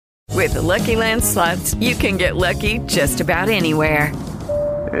With the Lucky Land Slots, you can get lucky just about anywhere.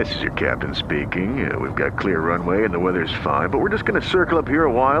 This is your captain speaking. We've got clear runway and the weather's fine, but we're just going to circle up here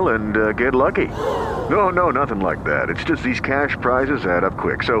a while and get lucky. No, nothing like that. It's just these cash prizes add up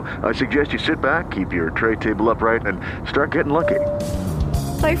quick. So I suggest you sit back, keep your tray table upright, and start getting lucky.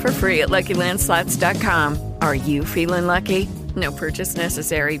 Play for free at LuckyLandSlots.com. Are you feeling lucky? No purchase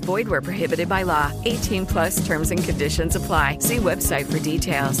necessary. Void where prohibited by law. 18+ terms and conditions apply. See website for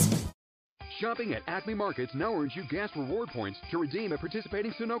details. Shopping at Acme Markets now earns you gas reward points to redeem at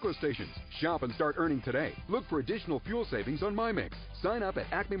participating Sunoco stations. Shop and start earning today. Look for additional fuel savings on MyMix. Sign up at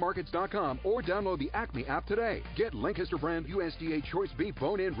acmemarkets.com or download the Acme app today. Get Lancaster brand USDA choice beef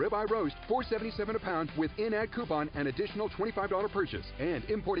bone-in ribeye roast, $4.77 a pound with in-ad coupon and additional $25 purchase. And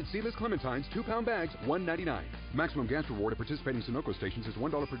imported seedless clementines, 2-pound bags, $1.99. Maximum gas reward at participating Sunoco stations is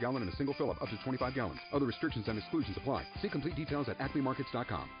 $1 per gallon in a single fill-up up to 25 gallons. Other restrictions and exclusions apply. See complete details at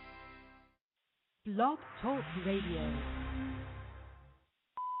acmemarkets.com. Blog Talk Radio.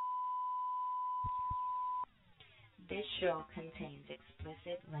 This show contains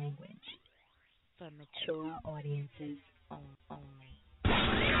explicit language for mature audiences only.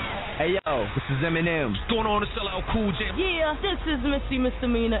 Hey yo, this is Eminem. What's going on? It's LL Cool J. Yeah, this is Missy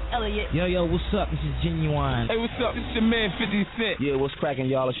Misdemeanor Elliott. Yo, what's up? This is Genuine. Hey, what's up? This is your man 50 Cent. Yeah, what's cracking,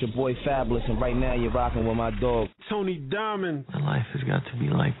 y'all? It's your boy Fabulous, and right now you're rocking with my dog Tony Diamond. My life has got to be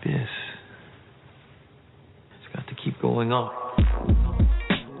like this. It's got to keep going on.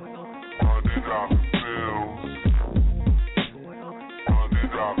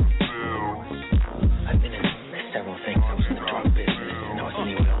 I've been in several things. I was in the drug business, and I was in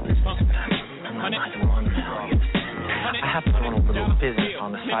the oil business, but I'm not either one now. I have to run a little business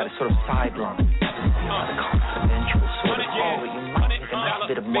on the side, a sort of sideline. A confidential sort of call where you might make a nice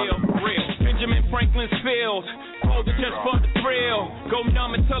bit of money. Benjamin Franklin's field. Hold it just for the thrill. Go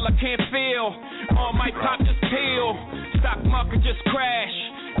numb until I can't feel. All my pop just peel. Stock market just crash.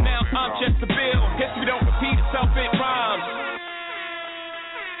 Now I'm just a bill. History don't repeat itself, it rhymes.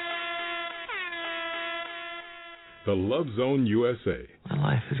 The Love Zone USA. My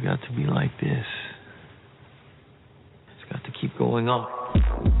life has got to be like this. It's got to keep going on.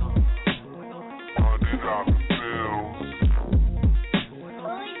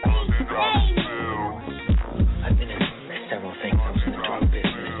 I've been in several things. I was in the drug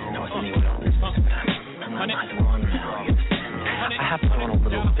business, and I was in the oil business, but I'm not either one now. I have to run a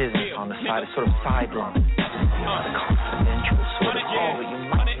little business on the side, a sort of sideline. A confidential sort of call where you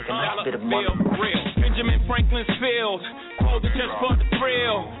might make a nice bit of money. Benjamin Franklin's field. Hold it just for the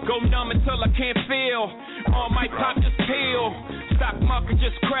thrill. Go numb until I can't feel. All my pop just peel. Stock market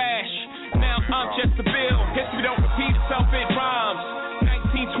just crash. Now I'm just a bill. History don't repeat itself, it rhymes.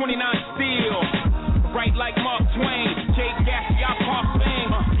 1929 steel. Right like Mark Twain. Jay Gatsby, I pop thing.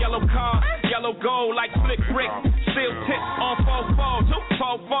 Yellow car, yellow gold like slick brick. Steel tips on 4-4. 2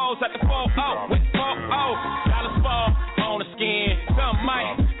 4-4s at the 4-0. With 4-0. Dollars fall on the skin. Some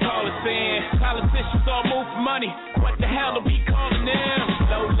might call us in. Politicians all move for money. What the hell are we calling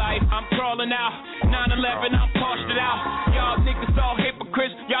them? Low life, I'm crawling out. 9/11, I'm parched it out. Y'all niggas all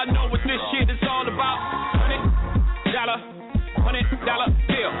hypocrites. Y'all know what this shit is all about. $100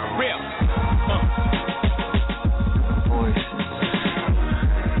 bill, real. Voices.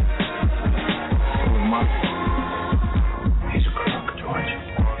 He's a crook, George.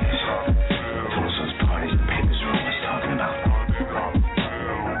 Told us those parties the papers were always talking about.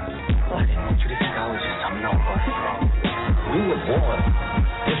 Well, I didn't want you to think I was just some nobody. We were born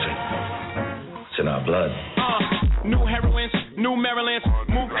different. It's in our blood. New heroines, new Marylands,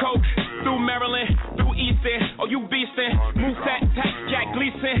 move coke through Maryland, through Easton. Oh, you beastin', move fat, tax, Jack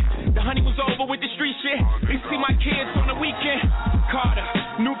Gleason. The honey was over with the street shit. They see my kids on the weekend. Carter,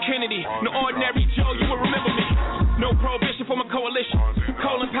 new Kennedy, no ordinary Joe, you will remember me. No prohibition for my coalition.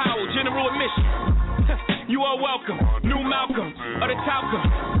 Colin Powell, general admission. You are welcome, new Malcolm, or the Talcum.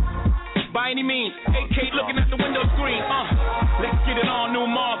 By any means, AK looking at the window screen. Let's get it on, new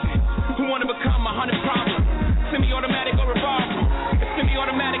Marvin. Who wanna become 100 problems? Semi-automatic or revolver? If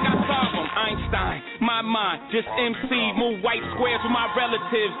semi-automatic, I solve them. Einstein, my mind, just MC. Move white squares with my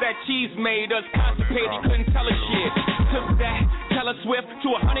relatives. That cheese made us constipated, couldn't tell us shit. Took that Taylor Swift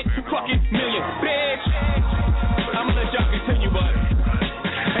to 100 fucking million. Bitch, I'ma let y'all continue, but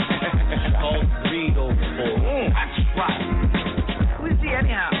Hold read over for. That's right. Who is he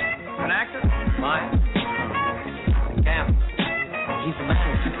anyhow? An actor? Mine? Damn. He's the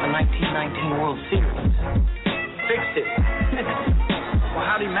manager for the 1919 World Series. Fixed it. Well,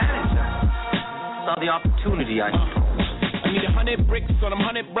 how'd he manage that? Saw the opportunity, I suppose. I need 100 bricks on them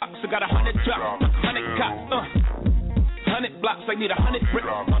 100 blocks. I got 100 drops, 100 cops, 100 blocks. I need 100 bricks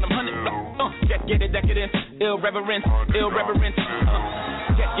on them 100 Get the decadence, irreverence. Get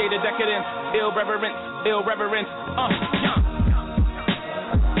the decadence, irreverence.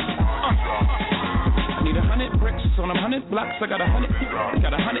 I need 100 bricks on 100 blocks. I got 100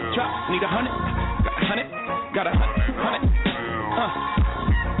 drops. Need 100. Got 100.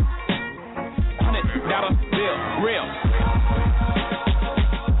 $100 bill, real.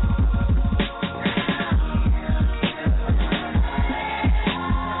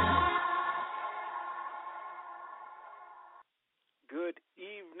 Good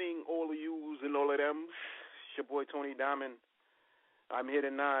evening, all of yous and all of them. It's your boy Tony Diamond. I'm here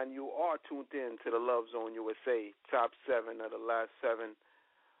to 9. You are tuned in to the Love Zone USA, top 7 of the last 7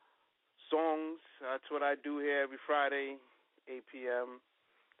 songs. That's what I do here every Friday, 8 p.m.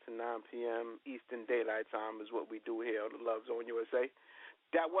 to 9 p.m. Eastern Daylight Time is what we do here on the Love Zone USA.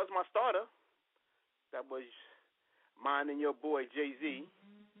 That was my starter. That was mine and your boy Jay-Z.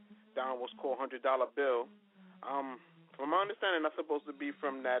 Down was called $100 Bill. From my understanding, that's supposed to be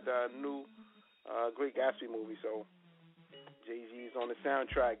from that new Great Gatsby movie, so Jay-Z's on the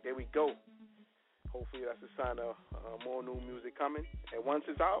soundtrack. There we go. Hopefully that's a sign of more new music coming. And once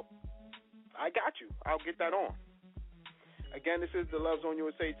it's out, I got you. I'll get that on. Again, this is the Love Zone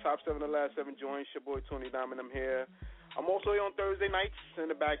USA, top 7 of the last 7 joints. Your boy Tony Diamond, I'm here. I'm also here on Thursday nights in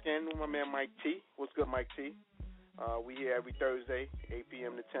the back end with my man Mike T. What's good, Mike T? We here every Thursday, 8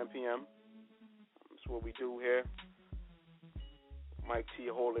 p.m. to 10 p.m. That's what we do here. Mike T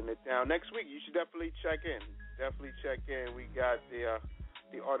holding it down. Next week, you should definitely check in. We got the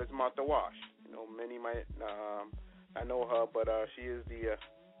artist Martha Wash. You know, many might I know her, but she is the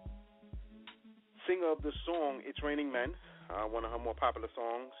singer of the song "It's Raining Men," one of her more popular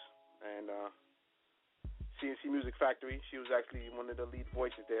songs. And CNC Music Factory, she was actually one of the lead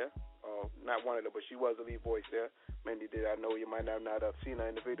voices there. Not one of them, but she was the lead voice there. Many did I know. You might not have seen her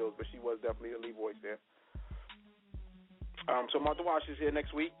in the videos, but she was definitely the lead voice there. So Martha Wash is here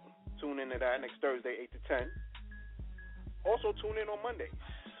next week. Tune in to that next Thursday, 8 to 10. Also tune in on Mondays.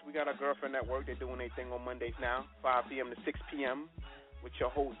 We got our Girlfriend Network. They're doing their thing on Mondays now, 5 p.m. to 6 p.m. with your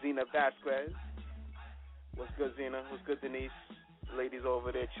host, Zena Vasquez. What's good, Zena? What's good, Denise? The ladies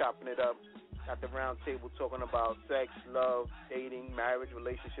over there chopping it up at the round table talking about sex, love, dating, marriage,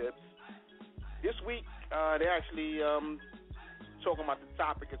 relationships. This week, they're actually talking about the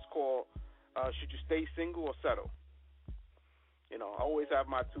topic. It's called, should you stay single or settle? You know, I always have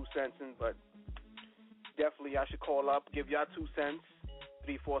my 2 cents in, but definitely I should call up, give y'all 2 cents,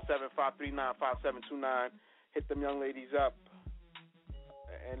 347-539-5729. Hit them young ladies up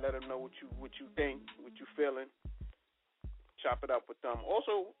and let them know what you think, what you feeling. Chop it up with them.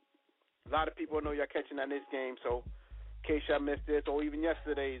 Also, a lot of people know y'all catching on this game, so in case y'all missed this or even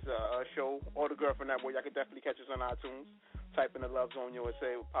yesterday's show or the Girlfriend Network, y'all can definitely catch us on iTunes. Type in the Love Zone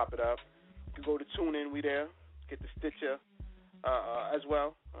USA, we'll pop it up. You can go to TuneIn, we there. Get the Stitcher as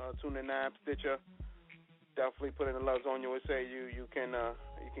well. TuneIn app, Stitcher. Definitely put in the Love Zone USA. You can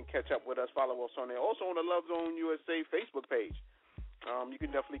catch up with us. Follow us on there. Also on the Love Zone USA Facebook page. You can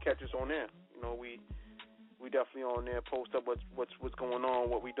definitely catch us on there. You know, we definitely on there. Post up what's going on,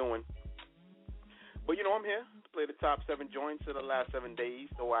 what we doing. But you know, I'm here to play the top 7 joints of the last 7 days,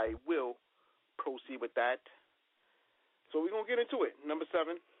 so I will proceed with that. So we're gonna get into it. Number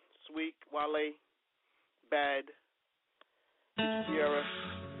 7, Sweet, Wale, Bad, Sierra.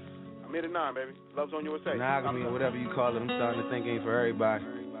 I'm here to 9, baby. Love's on USA. Monogamy or whatever you call it, I'm starting to think ain't for everybody.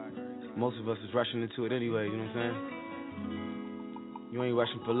 Most of us is rushing into it anyway, you know what I'm saying? You ain't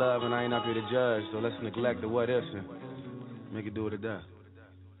rushing for love, and I ain't up here to judge, so let's neglect the what ifs and make it do what it does.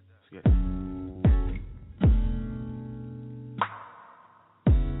 Let's get it.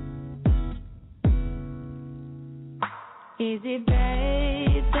 Is it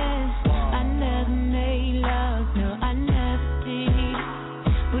baby? I never made love, no, I never did.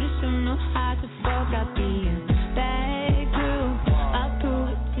 But I sure know how to fuck, I'll be a bad girl, I'll prove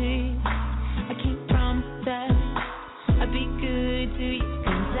it to you. I can't promise that I'll be good to you,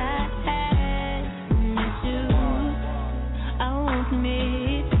 'cause I miss you. I won't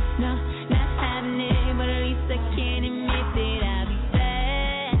admit, no, not having it, but at least I can admit that I'll be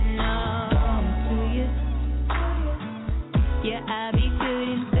bad, no, to you. Yeah, I'll be good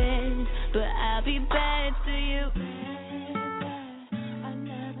in bed, but I'll be bad to you. I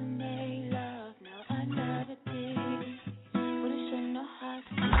never made love, no, I never did. But I sure know how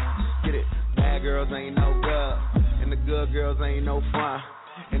to. Get it. Bad girls ain't no good, and the good girls ain't no fun.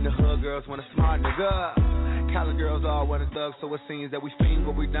 And the hood girls want a smart nigga. College girls all want a thug, so it seems that we fiend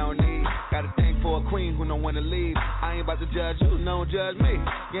what we don't need. Got a thing for a queen who don't wanna leave. I ain't about to judge you, don't judge me.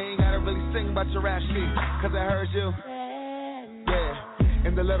 You ain't gotta really sing about your rap sheet, 'cause I heard you.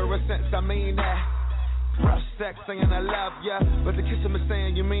 In the literal sense, I mean that. Rough sex saying I love ya, but the kissing is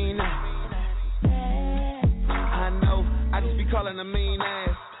saying you mean that. I know, I just be calling a mean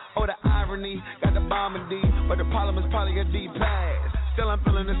ass. Oh, the irony, got the bomb in D, but the problem is probably a deep pass. Still I'm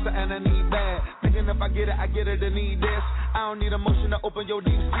feeling this something I need bad. Thinking if I get it, I need this. I don't need emotion to open your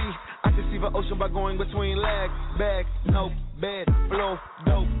deep sea. I can see the ocean by going between legs. Bag, no, bed, floor,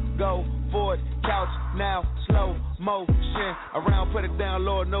 dope, go, forward, couch, now, slow motion. Around, put it down,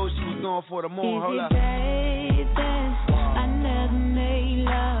 Lord knows she was going for the moon. Hold up. Baby, I never made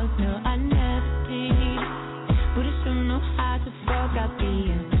love, no, I never did. But I sure know how to fuck, I'll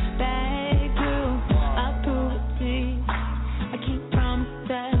be a bad girl, I'll prove it to you. I can't promise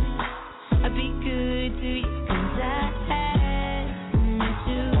that I'll be good to you, 'cause I miss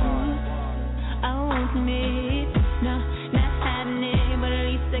you. I won't admit, no, not happening, but at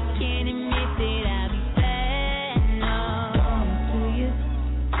least I can admit that I'll be bad, no, to you.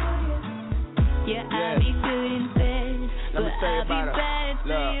 Yeah, I'll be good in bed, but I'll be bad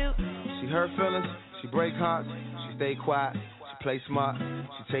to you. She hurt feelings, she break hearts, she stay quiet, she play smart,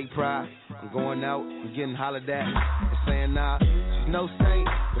 she take pride. I'm going out, I'm getting hollered at, and saying nah. She's no saint,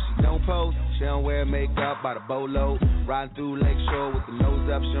 but she don't pose. She don't wear makeup by the boatload. Riding through Lakeshore with the nose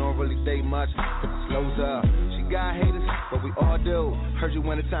up. She don't really think much, cause it slows up. She got haters, but we all do. Heard you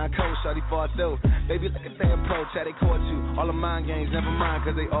wintertime cold, shawty fought through. Baby, look at their approach, how they caught you. All the mind games, never mind,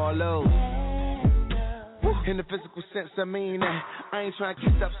 cause they all low. In the physical sense, I mean that. I ain't trying to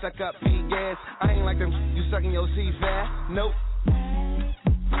kiss up, suck up, feed gas. I ain't like them, you sucking your C-fat. Nope.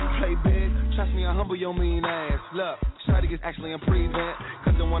 Play big, trust me, I humble your mean ass. Look, shawty is actually in prevent,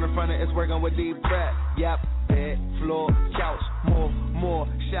 cause the one in front of it's working with deep breath. Yep, bed, floor, couch, more,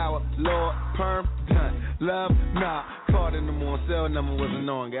 shower, Lord, perm, done. Love, nah, called in the morning, cell number wasn't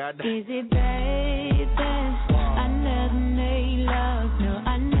on, goddamn. Is it baby? I never made love, no,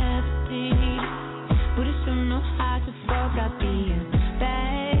 I never did. But I sure know how to fuck, I'll be a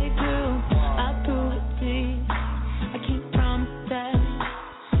bad girl, I'll prove it to you. I can't promise that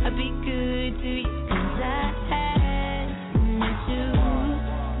I'll be good to you, 'cause I miss you.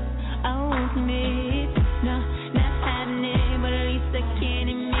 I won't admit, no, not happening, but at least I can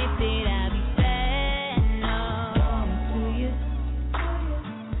admit that I'll be bad, no, to you.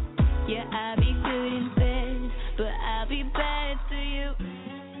 Yeah, I'll be good in bed, but I'll be bad to you.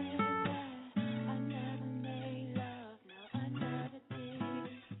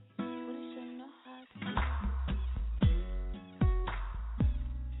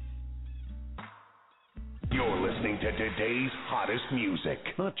 You're listening to today's hottest music.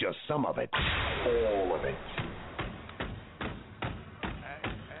 Not just some of it, all of it.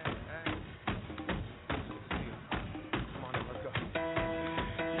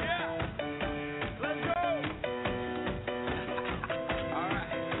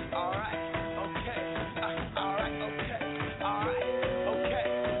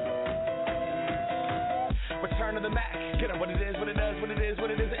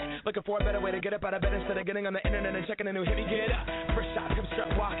 Looking for a better way to get up out of bed instead of getting on the internet and checking a new hit. Me get up, first shot, come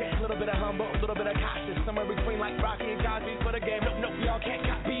strut walking. A little bit of humble, a little bit of cautious. Somewhere between like Rocky and Cosby for the game. Nope, y'all can't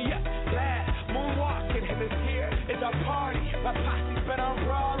copy us. Glad moonwalking, and this here is our party. My posse's been on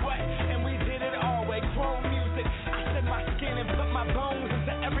Broadway, and we did it all way. Chrome music, I shed my skin and put my bones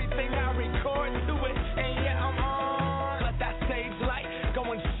into everything I record to it. And yeah, I'm on. Let that stage light go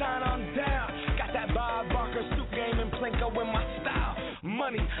and shine on down. Got that Bob Barker suit game and Plinko in my style.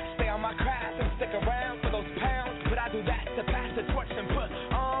 Money, stay on my craft and stick around for those pounds. But I do that to pass the torch and put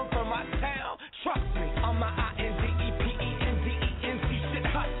on for my town. Trust me, on my INDEPENDENT shit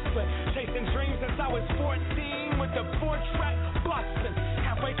hustling. Chasing dreams since I was 14 with the 4-track bustin'.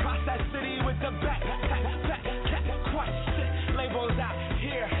 Halfway across that city with the back question. Labels out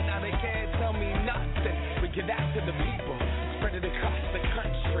here, now they can't tell me nothing. We give that to the people, spread it across the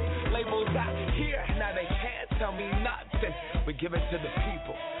country. Labels out here, now they can't tell me nothing. We give it to the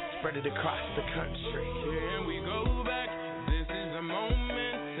people, spread it across the country. Here we go back, this is a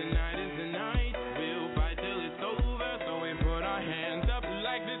moment, tonight is the night. We'll fight till it's over, so we put our hands up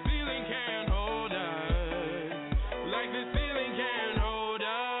like this feeling can't hold us. Like this feeling can't hold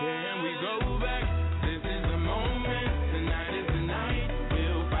us. Here we go back, this is the moment, tonight is the night.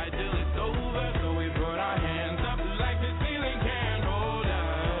 We'll fight till it's over, so we put our hands up like this feeling can't hold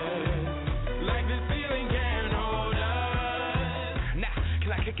us. Like this feeling can't hold us. Now,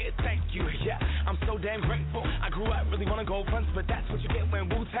 can I kick it? Thank you, yeah, I'm so damn grateful. I grew up really wanna go fronts, but that's what you get when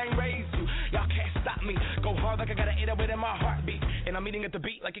Wu-Tang raised you. Y'all can't stop me, go hard like I got an 808 in my heartbeat. And I'm eating at the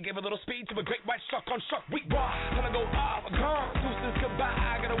beat like it gave a little speed to a great white shark on Shark Week. Raw, gonna go off, gone, deuces goodbye.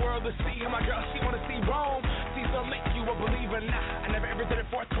 I got a world to see, and my girl, she wanna see Rome. See still make you a believer now. I never ever did it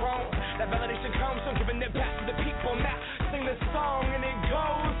for a throne. That validation comes from giving it back to the people. Now sing this song and it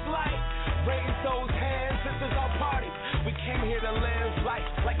goes like, raise those hands, this is our party. We came here to live life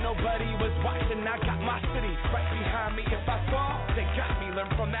like nobody was watching. I got my city right behind me. If I fall, they got me.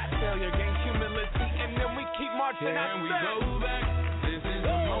 Learn from that failure, gain humility, and then we keep marching. Can we go back? This is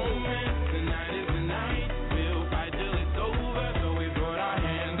the moment. Tonight is the night. We'll fight till it's over. So we put our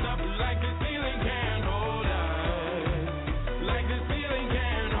hands up like the ceiling can't hold us. Like the ceiling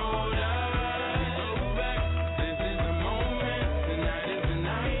can't hold us. Go back. This is the moment. Tonight is the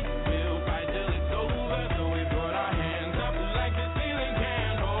night. We'll fight till it's over. So we put our hands up like the ceiling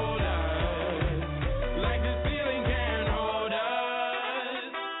can't hold us. Like the ceiling can't hold us.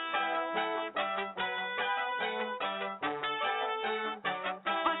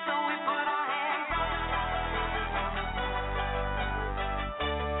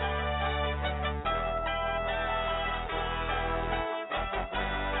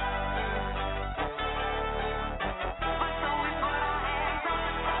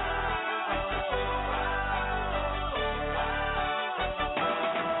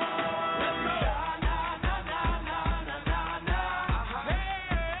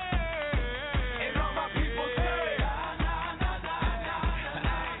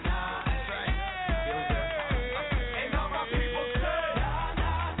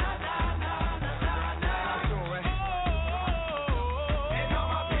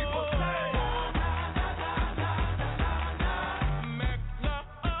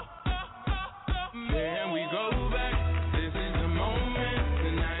 Can we go back? This is the moment.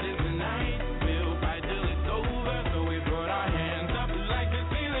 Tonight is the night. We'll fight till it's over. So we put our hands up like the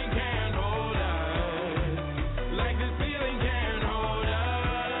ceiling can't hold us. Like the ceiling can't hold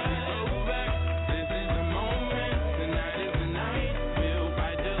us. Go back. This is the moment. Tonight is the night. We'll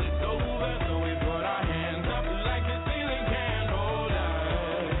fight till it's over. So we put our hands up like the ceiling can't hold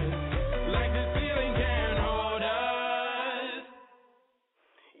us. Like the ceiling can't hold us.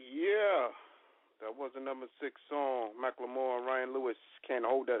 Yeah, that was the number 6 song. Macklemore and Ryan Lewis, Can't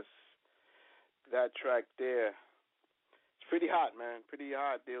Hold Us. That track there. It's pretty hot, man. Pretty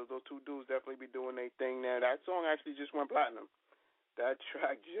hot. Those two dudes definitely be doing their thing there. That song actually just went platinum. That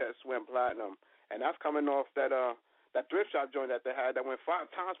track just went platinum. And that's coming off that thrift shop joint that they had that went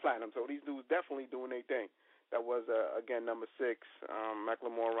 5 times platinum. So these dudes definitely doing their thing. That was, again, number 6.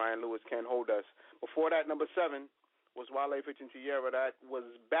 Macklemore and Ryan Lewis, Can't Hold Us. Before that, number 7 was Wale, Pitch, and Tierra. That was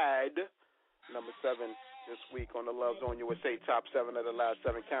Bad. Number 7 this week on the Love Zone USA Top 7 of the last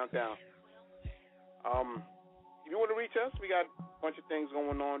 7 countdown. If you want to reach us, we got a bunch of things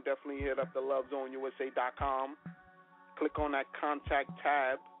going on. Definitely hit up the lovezoneusa.com. Click on that contact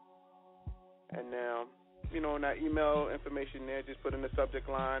tab. And, in that email information there, just put in the subject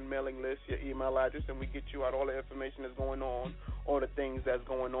line, mailing list, your email address, and we get you out all the information that's going on, all the things that's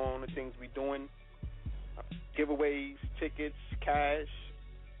going on, the things we doing, giveaways, tickets, cash,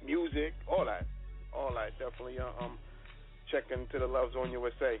 music, all that. Definitely check into the Love Zone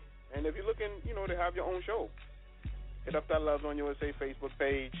USA. And if you're looking, to have your own show, hit up that Love Zone USA Facebook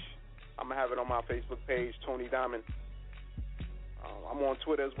page. I'm going to have it on my Facebook page, Tony Diamond. I'm on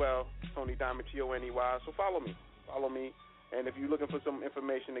Twitter as well, Tony Diamond, Tony. So follow me. And if you're looking for some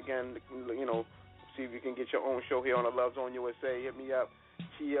information, again, see if you can get your own show here on the Love Zone USA, hit me up,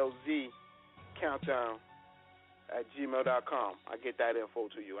 TLZ_countdown@gmail.com. I get that info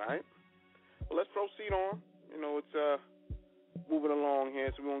to you, all right? Well, let's proceed on. It's moving along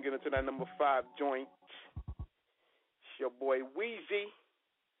here, so we're going to get into that number 5 joint. It's your boy Weezy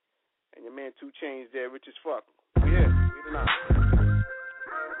and your man 2 Chainz there, rich as fuck. Yeah, read it out.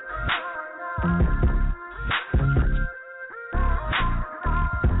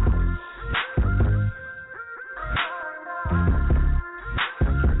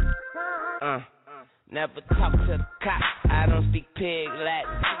 Never talk to the cops, I don't speak pig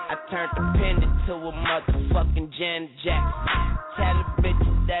Latin. I turned the pen into a motherfucking Janet Jackson. Tell the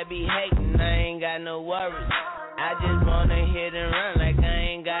bitches that be hating, I ain't got no worries. I just wanna hit and run like I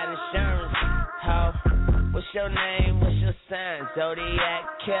ain't got insurance. Ho, what's your name, what's your sign?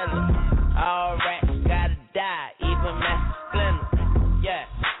 Zodiac killer. All rats gotta die, even Master Splinter. Yeah.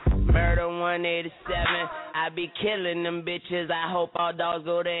 Murder 187, I be killing them bitches. I hope all dogs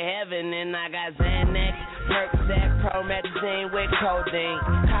go to heaven. And I got Xanax, Percocet, Promethazine with codeine.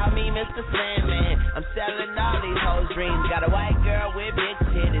 Call me Mr. Sandman, I'm selling all these hoes' dreams. Got a white girl with big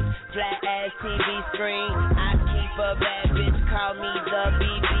titties, flat ass TV screen. I keep a bad bitch, call me the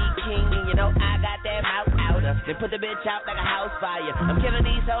BB King. And I got that mouth outer, then put the bitch out like a house fire. I'm killing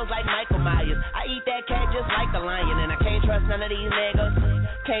these hoes like Michael Myers. I eat that cat just like a lion, and I can't trust none of these niggas.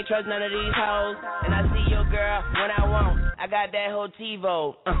 Can't trust none of these hoes. And I see your girl when I want. I got that whole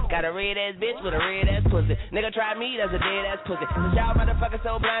TiVo. Got a red ass bitch with a red ass pussy. Nigga try me, that's a dead ass pussy. Cause y'all motherfuckers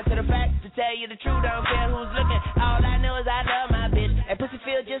so blind to the facts. To tell you the truth, don't care who's looking. All I know is I love my bitch. And pussy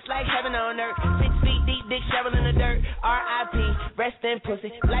feel just like heaven on earth. 6 feet deep, dick shovel in the dirt. R.I.P. Rest in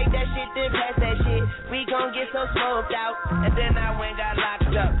pussy. Like that shit, then pass that shit. We gon' get so smoked out. And then I went got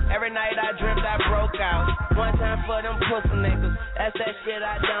locked up. Every night I dreamt I broke out. One time for them pussy niggas. That's that shit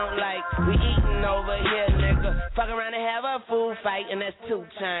I don't like. We eating over here, nigga. Fuck around and have a food fight, and that's 2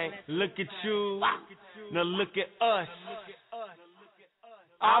 Chainz. Look at you. Now look at us.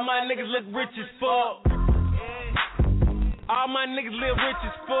 All my niggas look rich as fuck. All my niggas live rich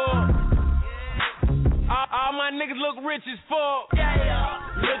as fuck. All my niggas look rich as fuck.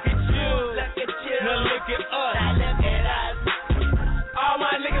 Look at you. Now look at us. All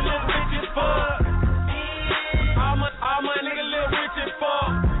my niggas look rich as fuck. All my niggas live rich as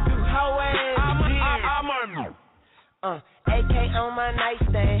fuck. You hoe ass. AK on my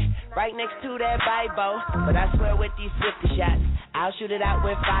nightstand, right next to that Bible. But I swear with these 50 shots, I'll shoot it out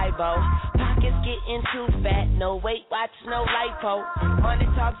with 5-0. Pockets getting too fat, no weight watch, no lipo. Money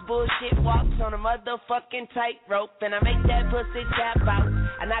talks, bullshit walks on a motherfucking tightrope. And I make that pussy tap out,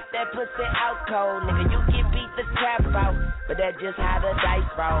 I knock that pussy out cold. Nigga, you get beat the tap out, but that's just how the dice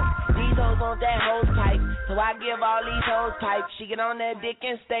roll. These hoes want that hose pipe, so I give all these hoes pipe. She get on that dick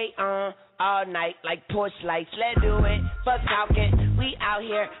and stay on all night like porch lights. Let's do it, fuck talking. We out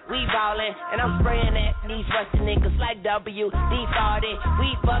here, we ballin', and I'm spraying at these rusty niggas like WD-40. We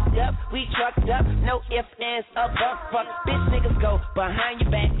fucked up, we trucked up, no ifs, ands, up, fuck. Bitch niggas go behind your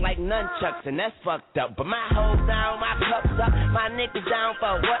back like nunchucks, and that's fucked up. But my hoes down, my cups up, my niggas down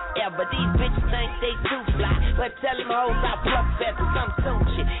for whatever. These bitches think they too fly, but tell them hoes I pluck feathers. Some soon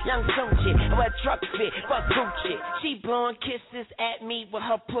shit, young soon shit, I wear truck fit, fuck Gucci. She blowing kisses at me with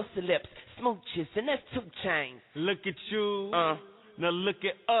her pussy lips. Smooches, and that's 2 Chainz. Look at you. Now look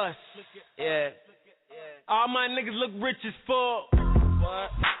at us. Yeah. All my niggas look rich as fuck. What?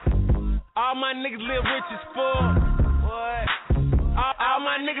 All my niggas live rich as fuck. What? All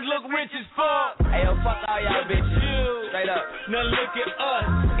my niggas look rich as fuck. Hey, yo, fuck all y'all bitches. Straight up. Now look at us.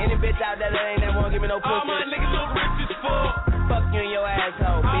 Any bitch out there that ain't never wanna give me no pussy. All my niggas look rich as fuck. Fuck you and your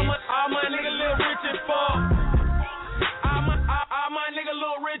asshole, bitch. All my niggas live rich as fuck. All my niggas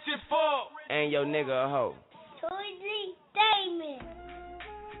look rich as fuck. And your nigga a hoe. Toy Damon.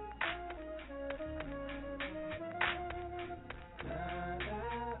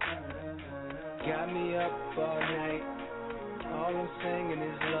 Got me up all night. All I'm singing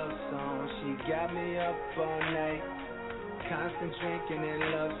is love songs. She got me up all night. Constant drinking and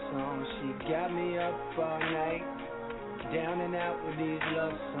love songs. She got me up all night. Down and out with these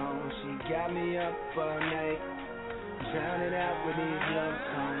love songs. She got me up all night. Drowning out with these love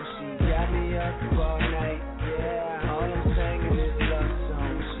songs. She got me up all night. Yeah. All I'm singing is love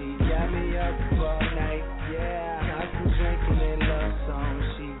songs. She got me up all night. Yeah. Constant drinking and love songs.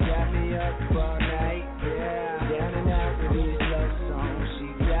 She got me up all night. Yeah. Down and out with these love songs. She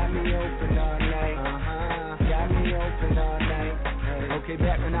got me open all night. Got me open all night. Okay,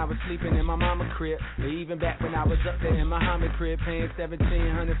 back when I was sleeping in my mama crib, or even back when I was up there in my Muhammad crib, paying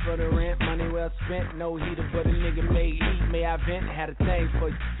 $1,700 for the rent, money well spent, no heater, but a nigga made heat, may I vent, had a thing for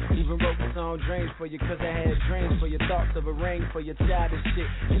you, even wrote the song Dreams for you, cause I had dreams for your thoughts of a ring for your childish shit,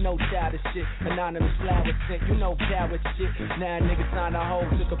 you know childish shit, anonymous flower scent, you know coward shit, now a nigga signed a hoe,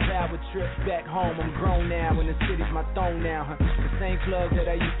 took a power trip, back home, I'm grown now, and the city's my throne now, the same club that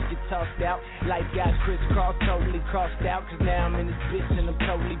I used to get tossed out, life got crisscrossed, totally crossed out, cause now I'm in this bitch and I'm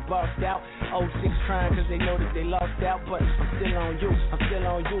totally bossed out. 06 crying cause they know that they lost out, but I'm still on you, I'm still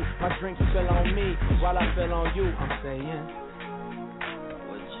on you. My drink spill on me while I feel on you. I'm saying,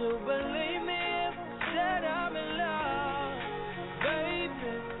 would you believe me if I said I'm in love?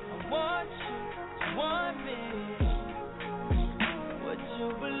 Baby, I want you to want me. Would you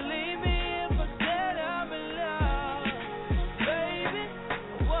believe me if I said I'm in love? Baby,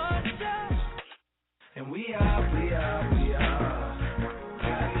 I want you. And we are.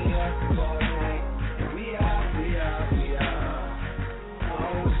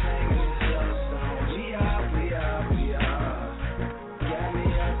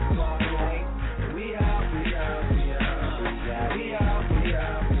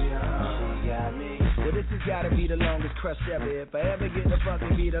 Gotta be the longest crush ever. If I ever get the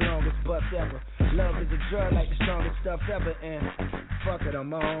fucking be the longest bus ever. Love is a drug like the strongest stuff ever. And fuck it,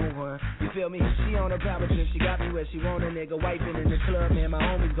 I'm on one. You feel me? She on a power trip. She got me where she want a nigga. Wiping in the club, man. My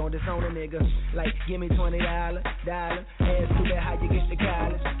homies gon' disown a nigga. Like, give me $20, dollar. Ask too bad how you get to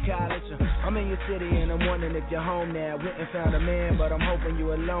college. I'm in your city and I'm wondering if you're home now. Went and found a man, but I'm hoping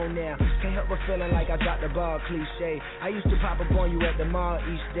you alone now. Can't help but feeling like I dropped the ball, cliche. I used to pop up on you at the mall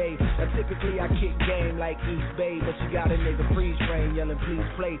each day. Now typically I kick game like East Bay, but you got a nigga freeze frame yelling please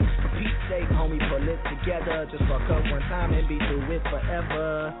play. For Pete's sake, homie, pull it together. Just fuck up one time and be through it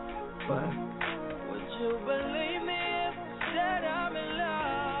forever. But would you believe me if I said I'm in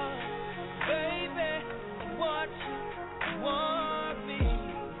love? Baby, what you want me?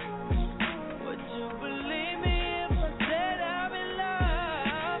 Would you believe me if I said I'm in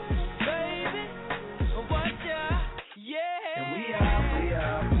love? Baby, what you, yeah. And we are.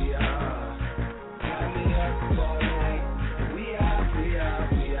 Got me up all night. And we are.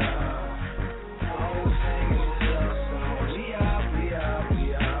 Always singing this love song. We are.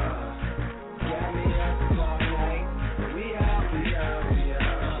 Got me up all night. We are.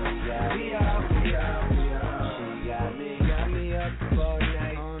 She got me up all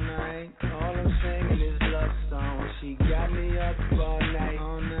night. All I'm singing is love songs. She got me up all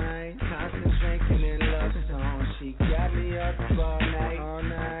night. Constant drinking in love songs. She got me up all night.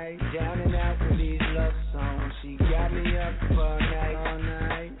 Down and out with these love songs. She got me up all night.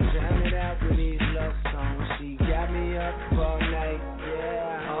 Down and out with these love songs. She got me up all night.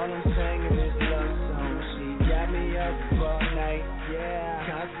 Yeah. All I'm singing is love songs. She got me up all night. Yeah.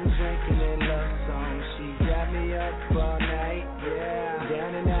 Constant drinking in love songs. She got me up all night. Yeah.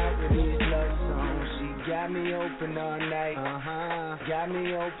 Down and out with these love songs. She got me open all night. Got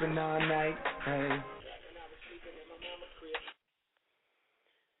me open all night. Hey.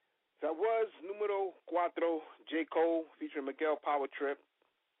 That was Numero Cuatro, J. Cole featuring Miguel Power Trip.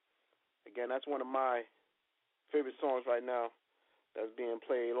 Again, that's one of my favorite songs right now that's being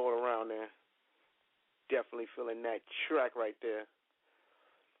played all around there. Definitely feeling that track right there.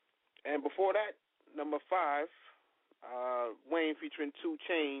 And before that, number 5, Wayne featuring 2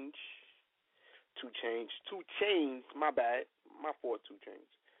 Chainz, my bad. My fault, 2 Chainz.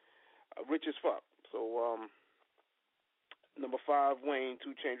 Rich as fuck. So, number 5, Wayne, 2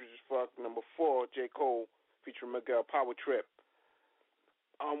 Chainz, Rich as fuck. Number 4, J. Cole featuring Miguel Power Trip.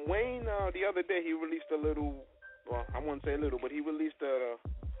 Wayne, the other day, he released a little, well, I wouldn't say a little, but he released a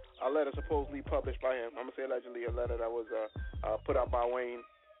letter supposedly published by him. I'm going to say allegedly a letter that was put out by Wayne,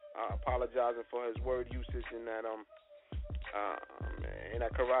 apologizing for his word usage in that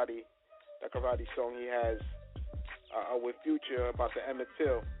karate song he has with Future about the Emmett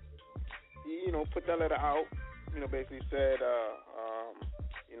Till. He, put that letter out, basically said,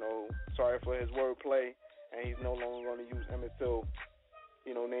 sorry for his wordplay, and he's no longer going to use Emmett Till,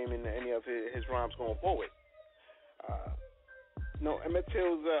 naming any of his rhymes going forward. Emmett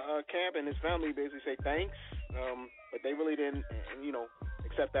Till's camp and his family basically say thanks, but they really didn't,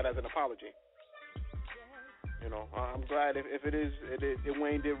 accept that as an apology. I'm glad if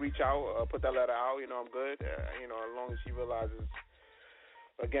Wayne did reach out, put that letter out, I'm good. As long as he realizes,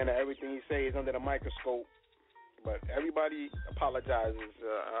 again, that everything he says is under the microscope, but everybody apologizes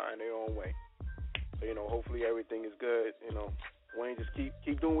in their own way. So, hopefully everything is good. Wayne, just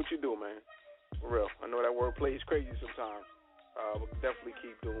keep doing what you do, man. For real. I know that wordplay is crazy sometimes, but definitely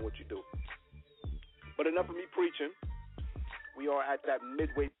keep doing what you do. But enough of me preaching. We are at that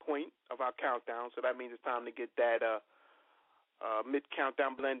midway point of our countdown, so that means it's time to get that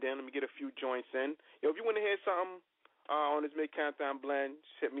mid-countdown blend in. Let me get a few joints in. If you want to hear something on this mid-countdown blend,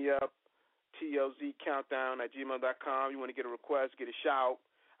 just hit me up, tlzcountdown@gmail.com. You want to get a request, get a shout,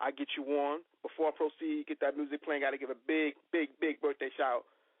 I get you on. Before I proceed, get that music playing, got to give a big, big, big birthday shout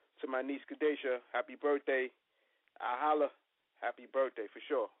to my niece, Kadesha. Happy birthday. I holla. Happy birthday, for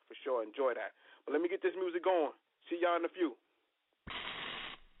sure. Enjoy that. But let me get this music going. See y'all in a few.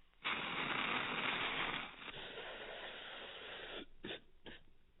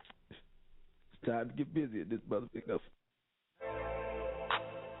 Time to get busy at this motherfucker.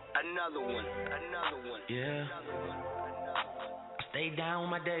 Another one. Yeah. Stay down with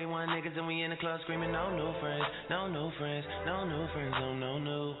my day one niggas and we in the club screaming no new friends, no new friends, no new friends, no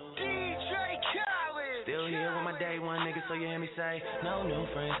new. DJ Khaled. Still here with my day one niggas, so you hear me say no new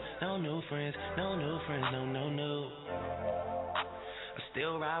friends, no new friends, no new friends, no new. I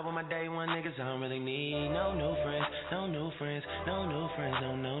still ride with my day one niggas, I don't really need no new friends, no new friends, no new friends,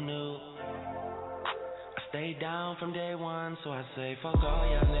 no new. Stay down from day one, so I say fuck all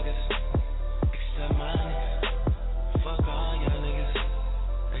y'all niggas, except my niggas. Fuck all y'all niggas,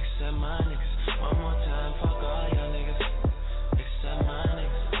 except my niggas. One more time, fuck all y'all niggas, except my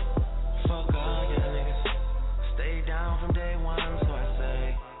niggas. Fuck all y'all niggas. Stay down from day one, so I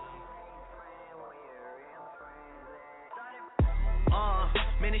say.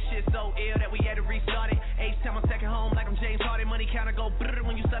 Man, this shit so ill that we had to restart it. H-Town, my second home, like I'm James Harden. Money counter go brrr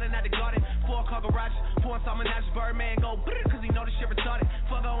when you starting out the garden. 4-car garages, pouring some Menage, Birdman go brrr, cause he know this shit retarded.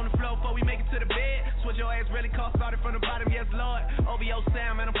 Fuck her on the floor before we make it to the bed. Switch your ass really cost, started from the bottom, yes Lord. OVO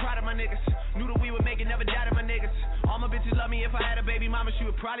sound, man, I'm proud of my niggas. Knew that we would make it, never doubted my niggas. All my bitches love me. If I had a baby mama, she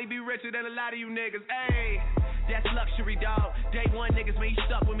would probably be richer than a lot of you niggas. Ayy, that's luxury, dog. Day one niggas, man, you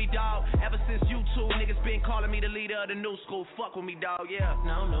stuck with me, dog. Ever since you two niggas been calling me the leader of the new school. Fuck with me, dog, yeah.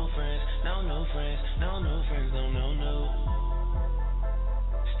 No new friends, no new friends, no new friends, no, no, no.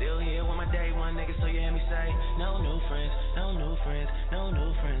 Still here with my day one niggas, so you hear me say, no new friends, no new friends, no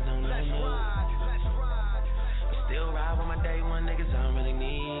new friends, no, no, no. Still ride with my day one niggas, I don't really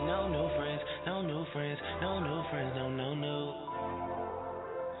need no new friends, no new friends, no new friends, no, no, no.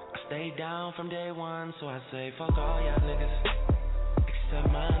 I stay down from day one, so I say fuck all y'all niggas,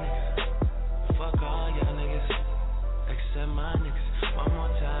 except my niggas. Fuck all y'all niggas, except my niggas. One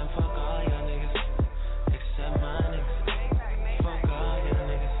more time, fuck all y'all niggas, except my niggas. Fuck all y'all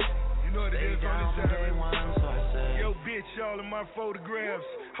niggas. You know what it is on this side. Day one, so I say. Yo, bitch, all of my photographs.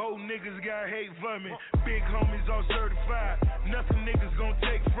 Whole niggas got hate for me. Big homies all certified. Nothing niggas gon'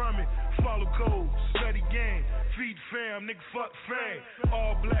 take from it. Follow code, study game. Feed fam, nigga fuck fame.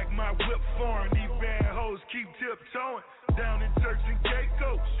 All black, my whip foreign. These bad hoes keep tiptoeing. Down in Turks and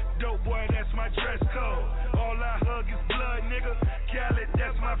Caicos. Dope boy, that's my dress code. All I hug is blood, nigga. Khaled,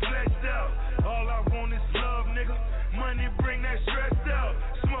 that's my fleshed out. All I want is love, nigga. Money bring that stress out.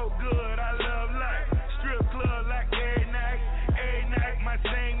 Smoke good, I love life. Strip club like every night. My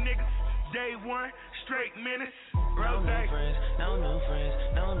same niggas, day one, straight minutes. No new friends, no new friends,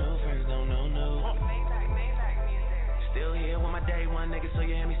 no new friends, no, no, no. Still here with my day one niggas, so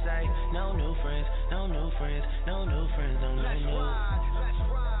you hear me say, no new friends, no new friends, no new friends, no, no, no.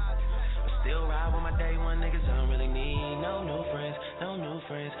 Still ride with my day one niggas, I don't really need no new friends, no new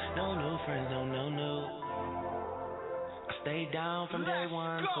friends, no new friends, no, no, no. I stay down from day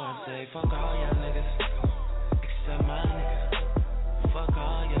one, so I say, fuck all y'all niggas, except my niggas. Fuck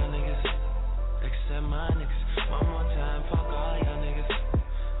all y'all niggas, except my niggas. One more time, fuck all y'all niggas,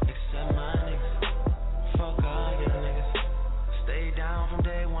 except my niggas. Fuck all y'all niggas. Stay down from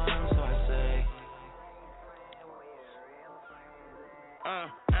day one, so I say.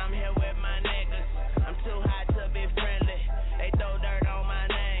 I'm here with my niggas. I'm too hot to be friendly. They throw dirt on my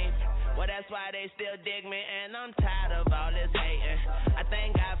name. Well, that's why they still dig me, and I'm tired of all this hating. I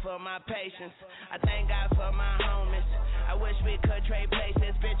thank God for my patience. I thank God for my homies. I wish we could trade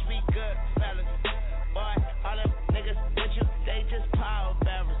places, bitch, we good fellas. Boy, all them niggas with you, they just power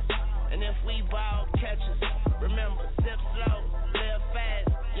bearers. And if we ball catchers, remember, sip slow, live fast,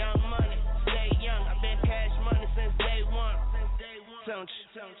 young money, stay young. I've been cash money since day one. Don't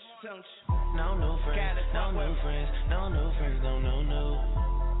you. No new friends, no new friends, no new friends, no, no, no.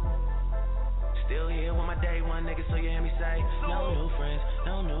 Still here with my day one niggas, so you hear me say, no new friends,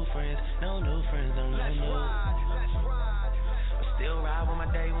 no new friends, no new friends, no, no, no. Still ride with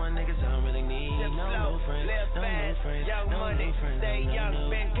my day one niggas, I don't really need no new friends, no new friends, no new friends, stay no, young, no, no.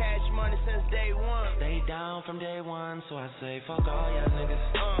 been cash money since day one. Stay down from day one, so I say fuck all y'all niggas,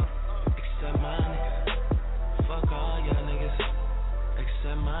 except my niggas. Fuck all y'all niggas,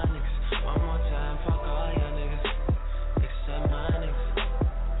 except my niggas. One more time, fuck all y'all niggas, except my niggas.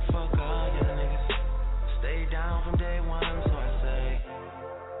 Fuck all y'all niggas. Stay down from day one, so I say.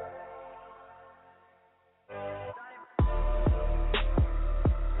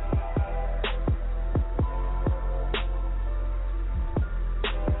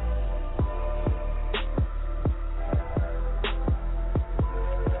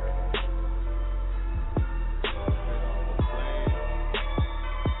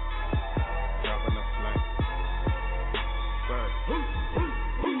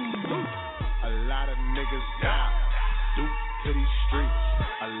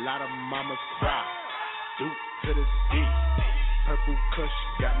 Mamas cry, due to the deep. Purple kush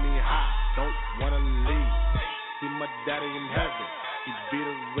got me high, don't wanna leave. See my daddy in heaven, he be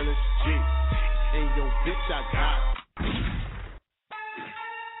the realest G. And yo bitch I got.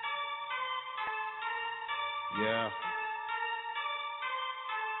 Yeah.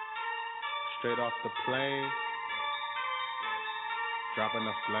 Straight off the plane, dropping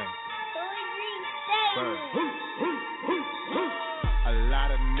a flame. A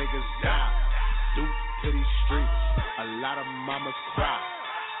lot of niggas die due to these streets. A lot of mamas cry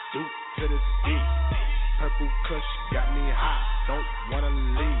due to this heat. Purple kush got me high, don't wanna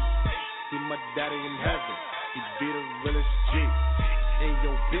leave. See my daddy in heaven, he be the realest G. And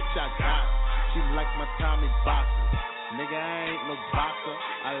yo bitch I got, she like my Tommy boxer. Nigga I ain't no boxer,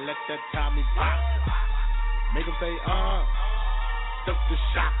 I let that Tommy box her. Make him say silk the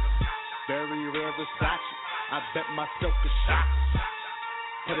shockers. Very rare Versace. I bet my silk is shockers.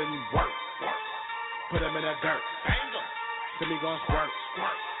 Put in work. Put him in the dirt. Then he gon' squirt.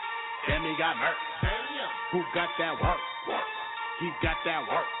 Then he got murk. Who got that work? He got that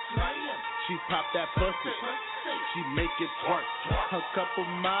work. She pop that pussy. She make it twerk. A couple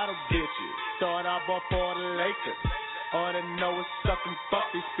model bitches thought I bought for the Lakers. All they know is suck and fuck.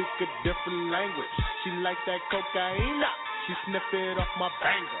 They speak a different language. She like that cocaine. She sniff it off my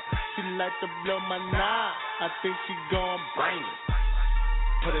banger. She like to blow my knob. I think she gon' bring it.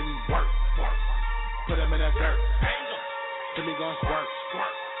 Put in work. Put him in the dirt. Then he gon' squirt.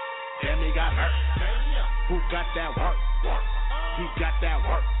 Then he got hurt. Who got that work? He got that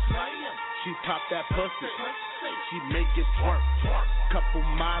work. She pop that pussy. She make it twerk. Couple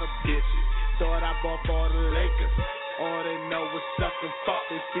model bitches thought I bought for the Lakers. All they know is suck and fuck.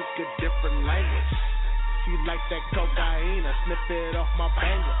 They speak a different language. She like that cocaine. I sniff it off my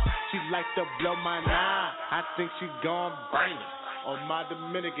banger. She like to blow my knob. I think she gon' bring it. On my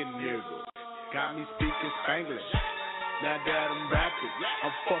Dominican nigga. Got me speaking Spanglish. Now that I'm rapping,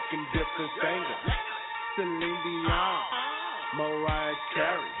 I'm fucking different singers. Celine Dion, Mariah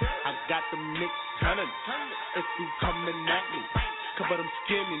Carey. I got the mixed tonnage. If you coming at me, couple them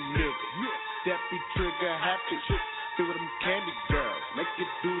skinny niggas. That be trigger happy. Feel them candy girls. Make it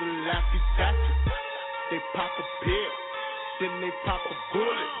do the laffy taffy. They pop a pill, then they pop a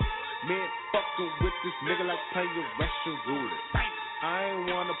bullet. Man, fucking with this nigga like playing Russian roulette. I ain't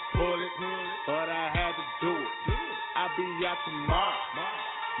wanna pull it, but I had to do it. I'll be out tomorrow.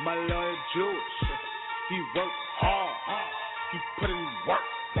 My lawyer Jewish. He worked hard. He put in work.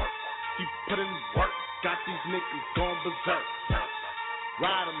 He put in work. Got these niggas going berserk.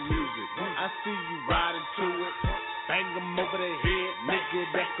 Riding music. I see you riding to it. Bang them over the head. Nigga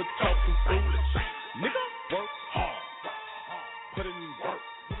that could talking foolish. Nigga work hard. Put in work.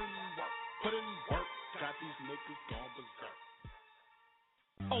 Put in work. Got these niggas going berserk.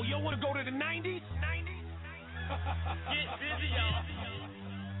 Oh, you wanna go to the 90s? Get busy, y'all.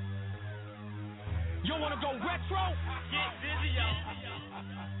 You wanna go retro? Get busy, y'all.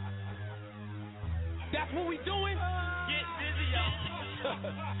 That's what we doing? Get busy, y'all.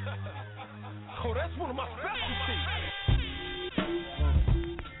 Oh, that's one of my specialties.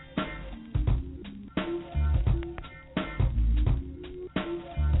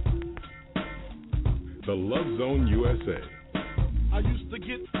 The Love Zone USA. I used to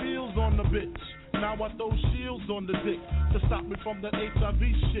get feels on the bitch. Now I throw shields on the dick to stop me from that HIV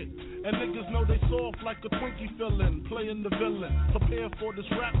shit. And niggas know they soft like a Twinkie fillin', playing the villain. Prepare for this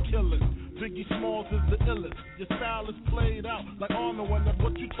rap killing. Biggie Smalls is the illest. Your style is played out like Arnold. And that's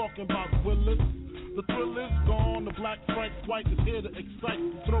what you talking about, Willis. The thrill is gone. The black Frank White is here to excite.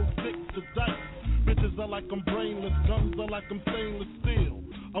 Throw dicks to dice. Bitches are like I'm brainless. Guns are like I'm stainless steel.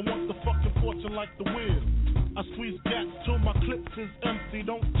 I want the fucking fortune like the wheel. I squeeze gaps till my clips is empty.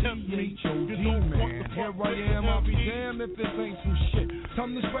 Don't tempt me. You don't want the Here I am, I'll be damned if this ain't some shit.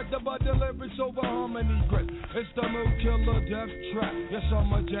 Time to spread the bud deliverance over harmony grit. It's the Mood Killer Death Trap. Yes,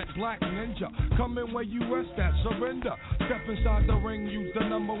 I'm a jet black ninja. Coming where you rest at, surrender. Step inside the ring, use the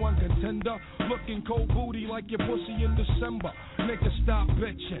 #1 contender. Looking cold booty like your pussy in December. Nigga, stop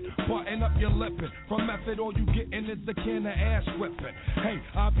bitching. Button up your lippin'. From method, all you gettin' is the can of ass whipping. Hey,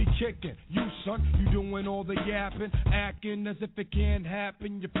 I'll be kicking. You, son, you doing all the yapping. Acting as if it can't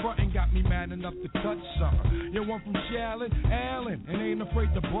happen. Your frontin' got me mad enough to touch something. You want from Shallon, Allen, and ain't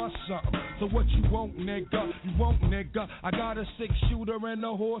afraid to bust something. So what you want, nigga? You want, nigga? I got a 6-shooter and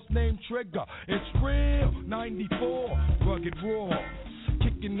a horse named Trigger. It's real, 94, rugged raw.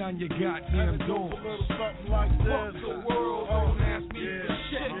 Kicking on your goddamn doors. Something like this. Fuck the world, don't ask me for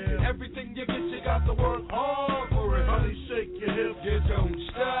shit. Everything you get, you got to work hard for it. Honey, shake your hips. You don't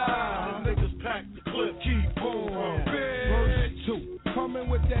stop. The niggas pack the clip. Keep on. Verse 2. Coming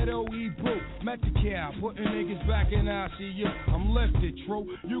with that OE brew. Met the cow, putting niggas back in ICU. I'm lifted, true.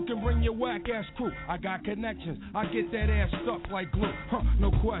 You can bring your whack ass crew. I got connections. I get that ass stuck like glue.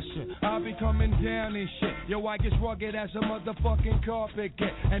 No question. I'll be coming down and shit. Yo, I get rugged as a motherfucking carpet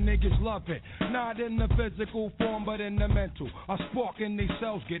get. And niggas love it. Not in the physical form, but in the mental. I spark and they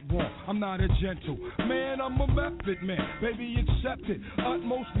cells get warm. I'm not a gentle man, I'm a method man. Baby, accept it.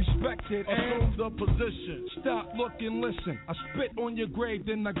 Utmost respected. Assume the position. Stop, look, and listen. I spit on your grave,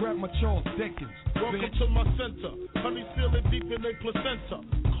 then I grab my Charles Dickens. Welcome bitch. to my center. Honey, feel it deep in their placenta.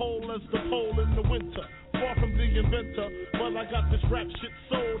 Cold as the pole in the winter. Far from the inventor, but I got this rap shit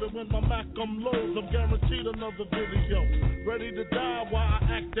sold. And when my Mac lows, I'm guaranteed another video. Ready to die while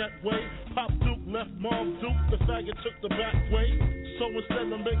I act that way. Pop Duke left Mom Duke, the faggot took the back way. So instead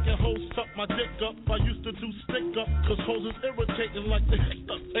of making hoes suck my dick up, I used to do stick up, cause hoes is irritating like the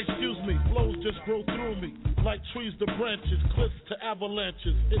hiccup. Excuse me, flows just grow through me, like trees to branches, cliffs to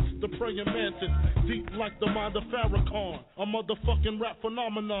avalanches. It's the praying mantis, deep like the mind of Farrakhan, a motherfucking rap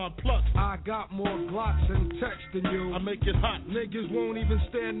phenomenon. Plus, I got more Glocks and text than you. I make it hot. Niggas won't even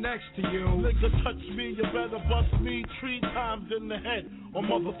stand next to you. Nigga touch me, you better bust me 3 times in the head, or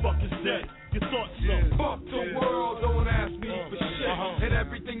motherfuckers dead. You thought so? Fuck the world, don't ask me for shit. And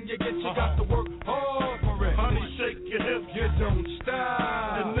everything you get, you got to work hard for it. Honey, shake your hips, you don't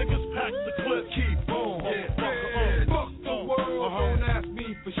stop. And niggas pack the clip, keep on. Fuck the world, don't ask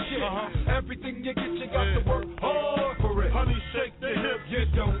me for shit. Everything you get, you got to work hard for it. Honey, shake the hips, you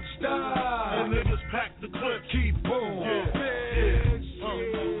don't stop. And niggas pack the clip, keep on.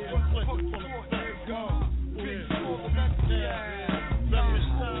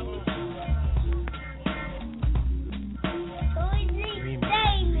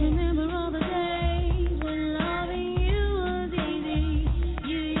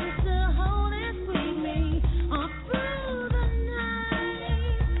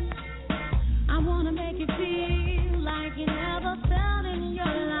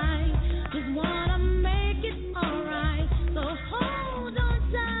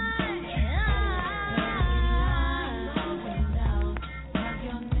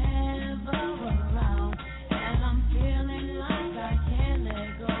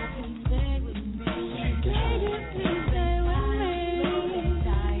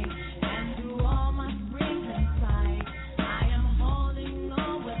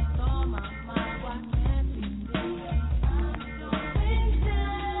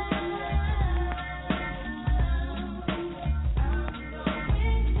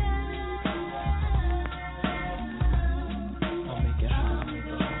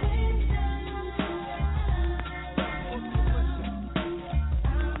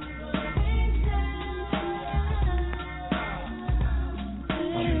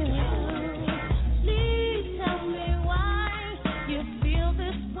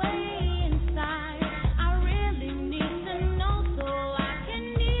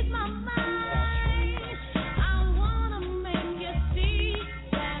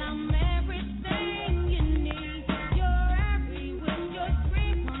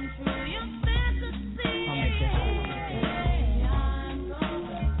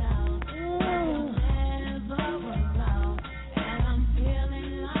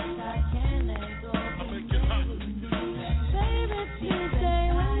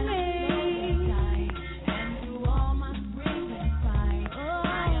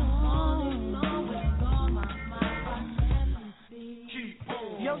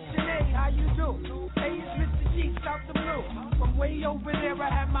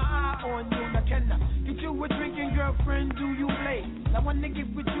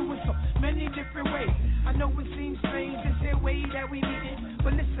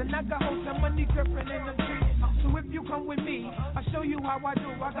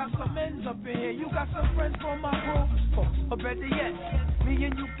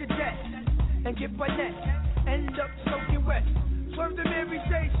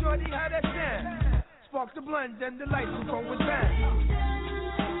 And the lights will go with that.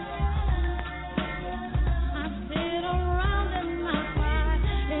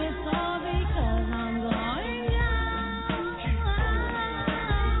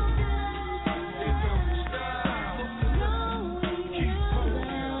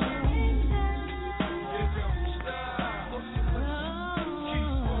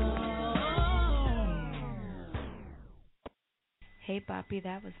 Hey, Poppy,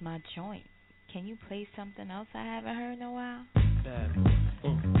 that was my joint. Can you play something else I haven't heard in a while?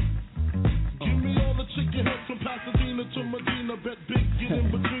 Give me all the chicken heads from Pasadena to Medina. Bet big, get in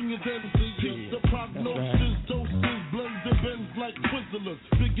between your density. The prognosis, doses, blends and bends like Twizzlers.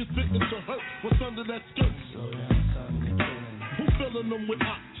 Biggest fitting to hurt what's under that skirt. Who filling them with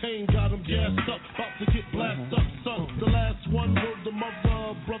octane? Got them gassed up, about to get blasted up, son. The last one word the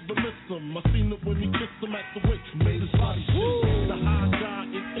mother, brother missed him. I seen it when he kissed him at the wake. Made his body shit. The high guy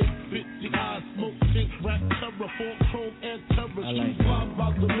in 8-bit, the eyes smoke, pink, rap, terror, form, chrome, and terror. Street vibe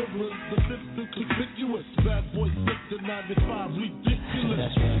by the rivers, the fifth is conspicuous. Bad boy 6 to 95,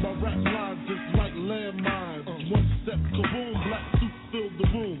 ridiculous. My rap lines is like landmines. One step, kaboom, black suit filled the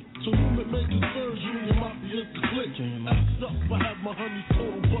room. So whom it may concern, Junior Mafia is the click. Act up, I have my honey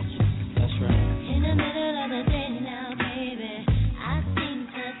total bustle. That's right. In the middle of the day now, baby, I seem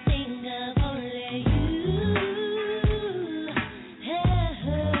to think of only you.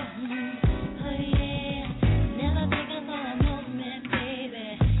 Oh yeah, never thinking for a moment, baby,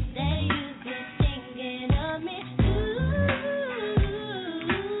 that you could think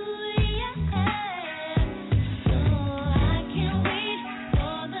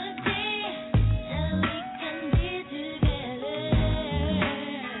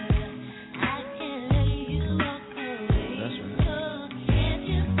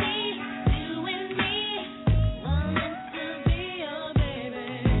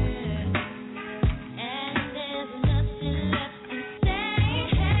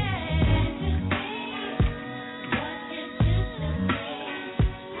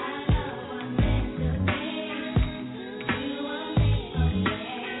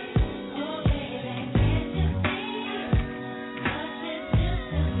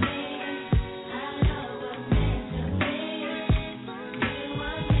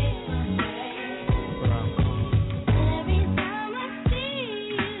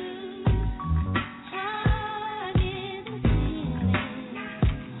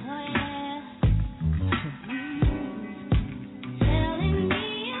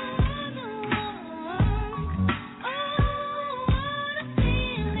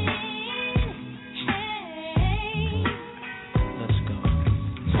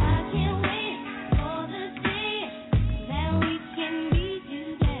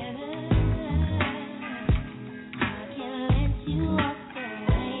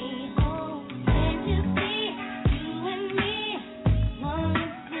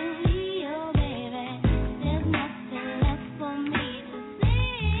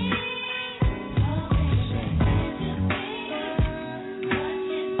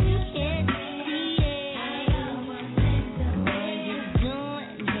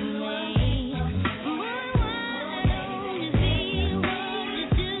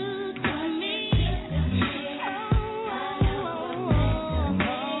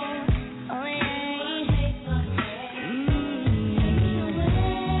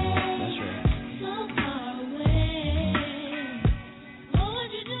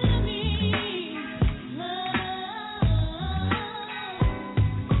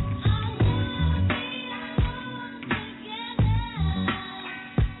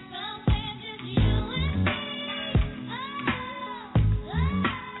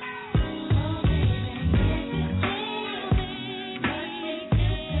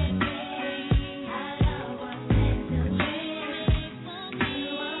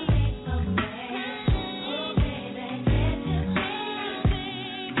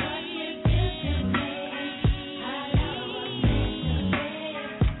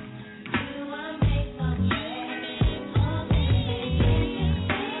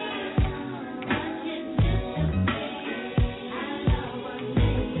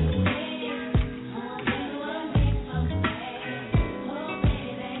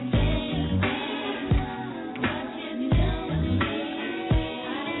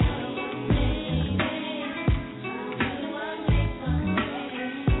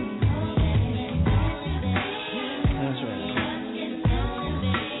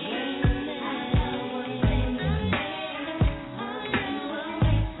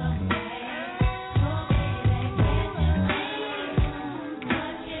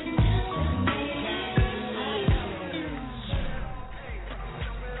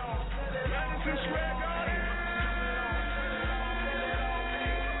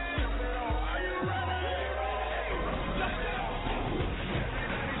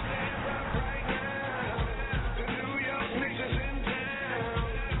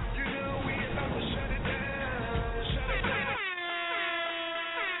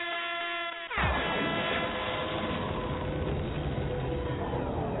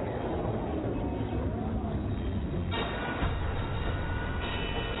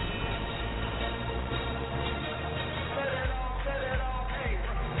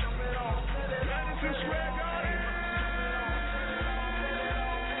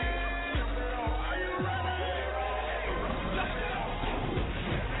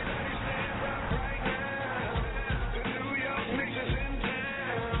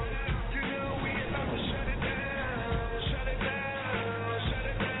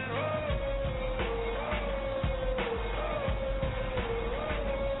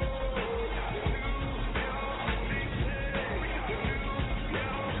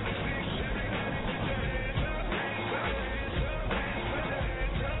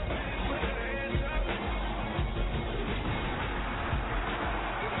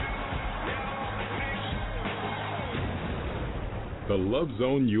The Love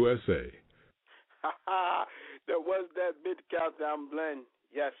Zone USA. There was that mid-countdown blend.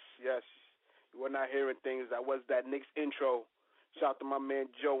 Yes. You were not hearing things. That was that Knicks intro. Shout out to my man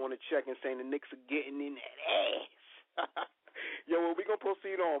Joe on the check-in saying the Knicks are getting in that ass. Yo, well, we going to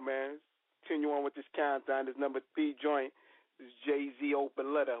proceed on, man. Continue on with this countdown. This number 3 joint. This Jay-Z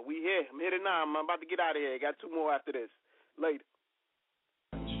open letter. We here. I'm here tonight. I'm about to get out of here. Got 2 more after this. Later.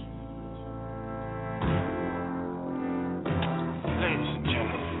 Ladies and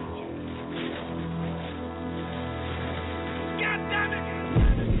gentlemen. God damn it!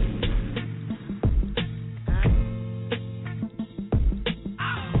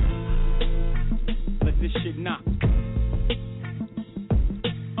 Let this shit knock.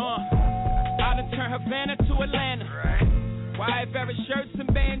 I done turned Havana to Atlanta. Right. Wide Vera shirts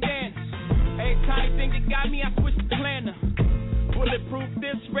and bandanas. Every tiny thing that got me, I switched the planner. Bulletproof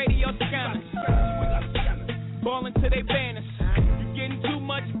this radio scanner. Ballin' to they banners. You getting too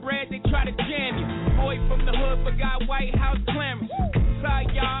much bread, they try to jam you. Boy from the hood but got White House clamors. Sorry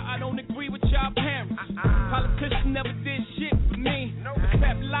y'all, I don't agree with y'all parents. Politicians never did shit for me.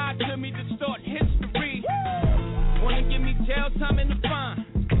 Except lie to me, distort history. Wanna give me jail time in the fine.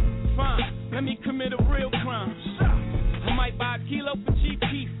 Fine, let me commit a real crime. I might buy a kilo for cheap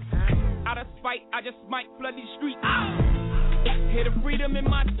beef. Out of spite, I just might flood these streets. Hear the freedom in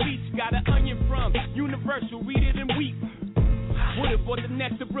my speech. Got an onion from Universal, read it and weep. Would've bought the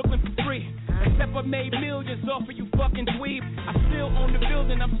next to Brooklyn for free. Except I made millions off of you fucking dweeb. I still own the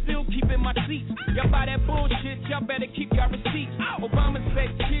building, I'm still keeping my seats. Y'all buy that bullshit, y'all better keep y'all receipts. Obama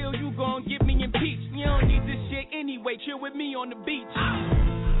said chill, you gon' get me impeached. You don't need this shit anyway, chill with me on the beach.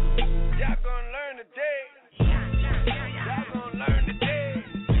 Y'all gon' learn today. Y'all gon' learn today.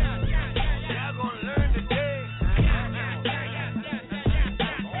 Y'all gon' learn today. Y'all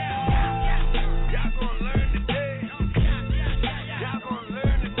gon' learn today. Y'all gon'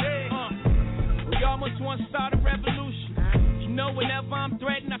 learn today. We almost want to start a revolution. You know whenever I'm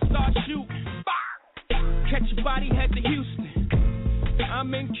threatened, I start shooting. Catch your body, head to Houston.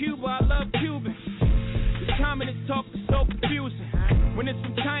 I'm in Cuba, I love Cubans. The communist talk is so confusing. When it's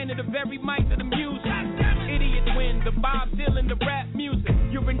from China, the very mic of the music. Idiots win, the Bob Dylan, the rap music.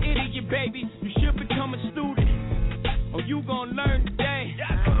 You're an idiot, baby. You should become a student. Oh, you gon' learn today.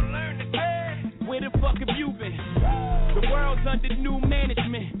 Y'all gon' learn today. Where the fuck have you been? The world's under new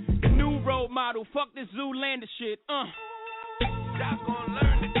management. The new role model. Fuck this Zoolander shit. Y'all gon'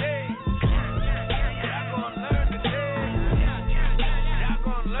 learn today. Y'all gon' learn today. Y'all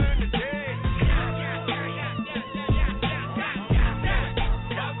gon' learn today.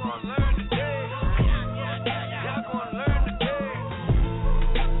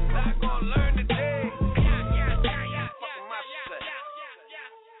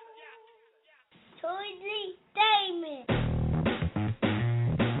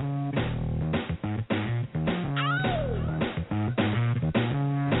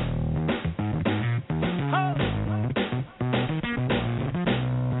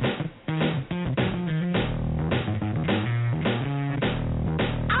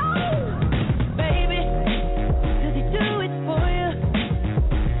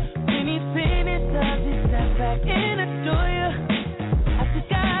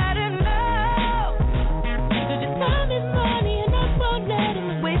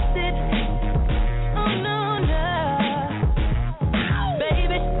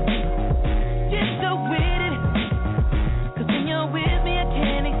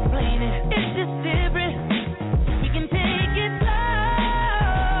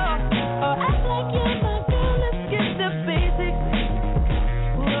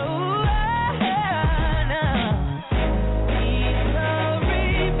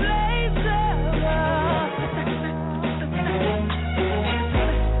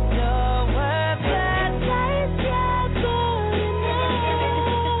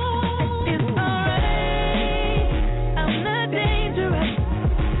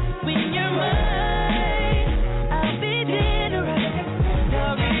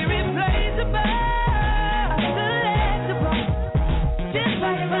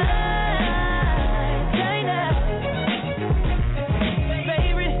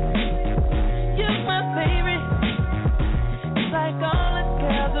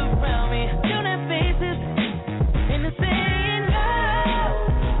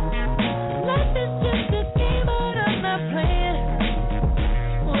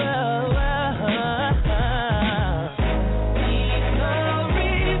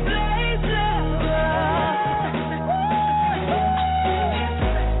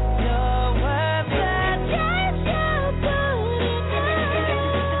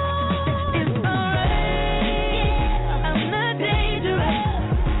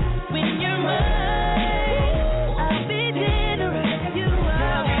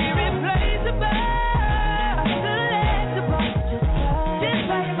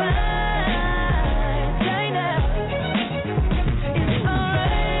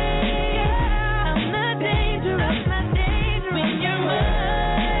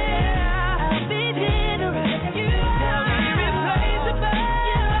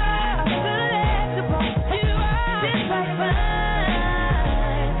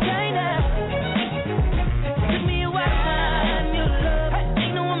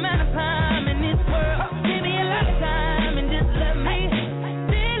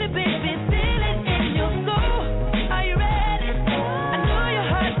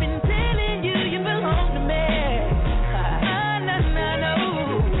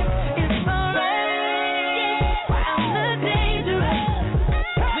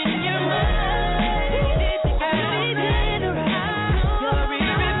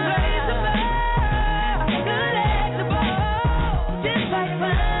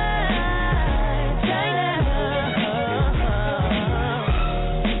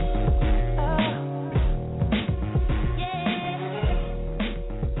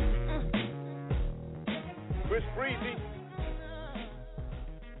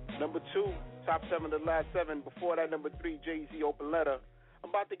 of the last 7. Before that, number 3, Jay-Z, Open Letter.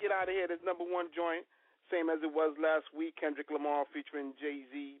 I'm about to get out of here. This number 1 joint, same as it was last week. Kendrick Lamar featuring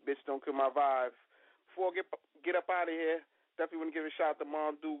Jay-Z, Bitch Don't Kill My Vibe. Before I get up out of here, definitely want to give a shout out to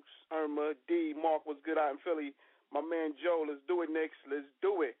Mom Dukes, Irma, D, Mark was good out in Philly. My man Joe, let's do it, Knicks. Let's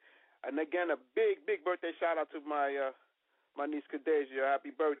do it. And again, a big, big birthday shout out to my niece Kadeja.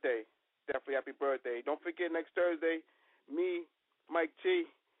 Happy birthday. Definitely happy birthday. Don't forget next Thursday, me, Mike G,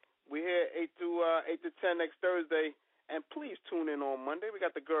 we're here 8 to 10 next Thursday. And please tune in on Monday. We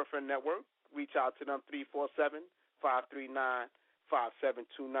got the Girlfriend Network. Reach out to them,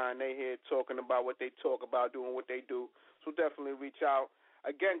 347-539-5729. They here talking about what they talk about, doing what they do. So definitely reach out.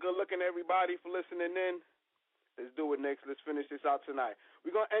 Again, good looking everybody for listening in. Let's do it, Knicks. Let's finish this out tonight.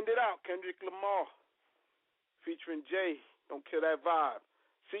 We're going to end it out. Kendrick Lamar featuring Jay. Don't kill that vibe.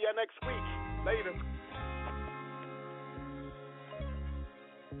 See ya next week. Later.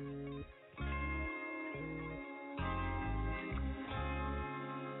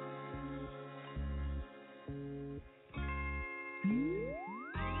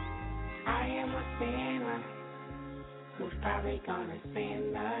 I am a sinner who's probably gonna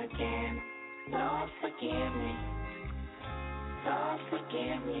sin again. Lord, forgive me. Lord,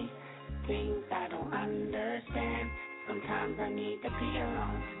 forgive me. Things I don't understand. Sometimes I need to be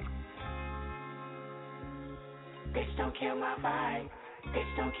alone. Bitch, don't kill my vibe.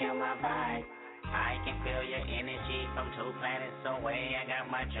 Bitch, don't kill my vibe. I can feel your energy from 2 planets away. I got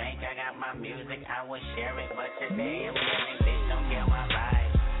my drink, I got my music, I would share it, but today I'm feeling, bitch, don't kill my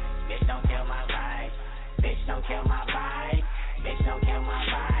vibe. Bitch, don't kill my vibe. Bitch, don't kill my vibe. Bitch, don't kill my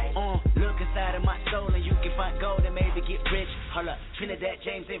vibe. Look inside of my soul and you can find gold and maybe get rich. Hold up, Trinidad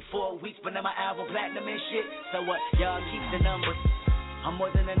James in 4 weeks, but now my album platinum and shit. So what? Y'all keep the numbers. I'm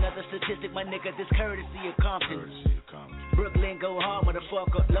more than another statistic, my nigga. This courtesy of Compton. Brooklyn go hard,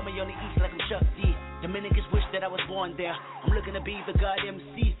 motherfucker. Love me on the east like I'm Chuck D. Dominicans wish that I was born there. I'm looking to be the god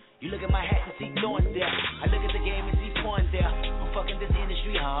MC. You look at my hat and see thorns there. I look at the game and see porn there. I'm fucking this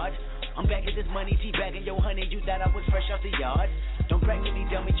industry hard. I'm back at this money, teabagging your honey. You thought I was fresh off the yard. Don't brag to me,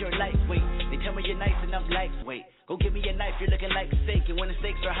 tell me you're lightweight. They tell me you're nice and I'm lightweight. Go give me a knife, you're looking like steak. And when the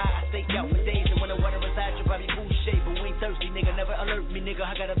stakes are high, I stake out for days. And when the water resides, you'll probably food shape. But we ain't thirsty, nigga, never alert me, nigga.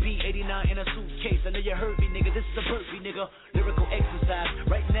 I got a B89 in a suitcase. I know you heard me, nigga. This is a burpee, nigga. Lyrical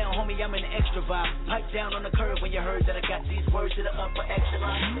exercise. Right now, homie, I'm in an extra vibe. Pipe down on the curve when you heard that I got these words to the upper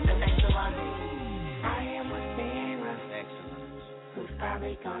echelon. The echelon. I am a sinner. Excellent. Who's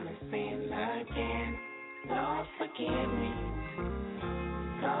probably gonna sin again. Lord, forgive me.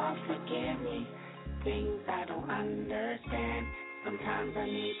 Lord, forgive me. Things I don't understand. Sometimes I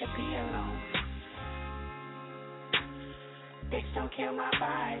need to be alone. Bitch, don't kill my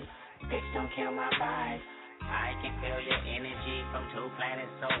vibe. Bitch, don't kill my vibe. I can feel your energy from 2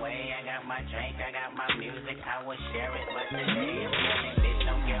 planets away. I got my drink, I got my music, I would share it, but today I'm feeling, bitch,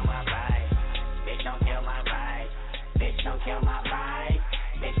 don't kill my vibe. Bitch, don't kill my vibe. Bitch, don't kill my vibe.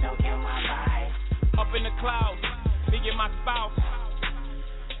 Bitch, don't kill my vibe. Up in the clouds, me and my spouse.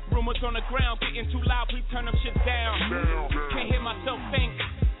 Rumors on the ground getting too loud, please turn them shit down. Can't hear myself think.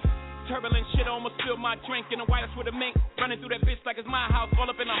 Turbulent shit, almost spilled my drink in the White House with a mink. Running through that bitch like it's my house,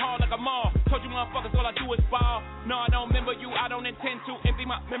 all up in the hall like a mall. Told you motherfuckers all I do is ball. No, I don't remember you, I don't intend to. Empty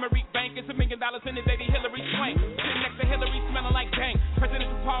my memory bank, it's $1 million in it, baby Hillary Swank. Sitting next to Hillary, smelling like dank.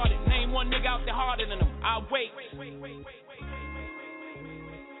 Presidential pardon, name one nigga out there harder than him. I'll wait.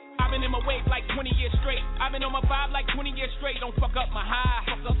 I've been in my wave like 20 years straight. I've been on my vibe like 20 years straight. Don't fuck up my high.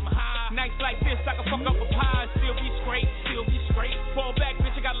 Fuck up my high. Nights like this, I can fuck up a pie. Still be straight. Still be straight. Fall back,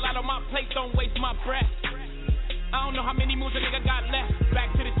 bitch. I got a lot on my plate. Don't waste my breath. I don't know how many moves a nigga got left.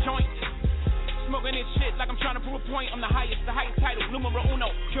 Back to the joint. Smoking this shit like I'm trying to prove a point. I'm the highest title. Numero uno.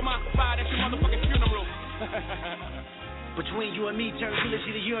 Kill my vibe. That's your motherfucking funeral. Between you and me, turn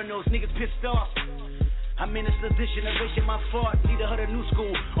eulogy to urinals. Niggas pissed off. I'm in this position, erasing my fault. Leader of the new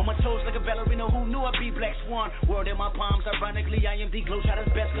school. On my toes like a ballerina who knew I'd be Black Swan. World in my palms, ironically, I am the Globetrotter's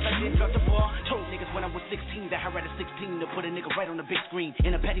best cause I didn't drop the ball. Told niggas when I was 16 that I read a 16 to put a nigga right on the big screen.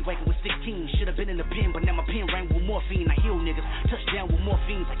 In a paddy wagon with 16. Should've been in the pen, but now my pen rang with morphine. I heal niggas, touchdown with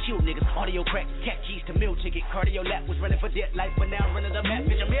morphines. I kill niggas, audio crack, cat keys to meal ticket. Cardio lap was running for dead life, but now I'm running the map.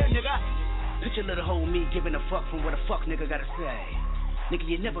 Bitch, I'm here, nigga. Picture little hoe me giving a fuck from what a fuck nigga gotta say. Nigga,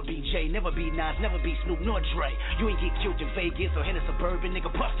 you never be Jay, never be Nas, never be Snoop, nor Dre. You ain't get killed in Vegas or in a suburban.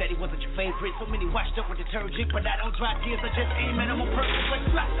 Nigga, Puff Daddy wasn't your favorite. So many washed up with detergent, but I don't dry tears. I just aim at them on purpose like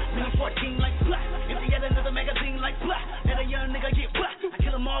blah. Mini 14 like blah. If they had another magazine like blah, let a young nigga get blah. I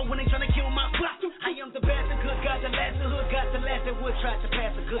kill them all when they tryna kill my blah. I am the best, the good God, the last, the hood got the last that would try to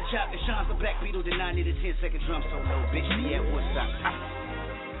pass a good job. And Sean's the Black Beetle, the 90 to 10 second drum solo. Bitch, me at Woodstock.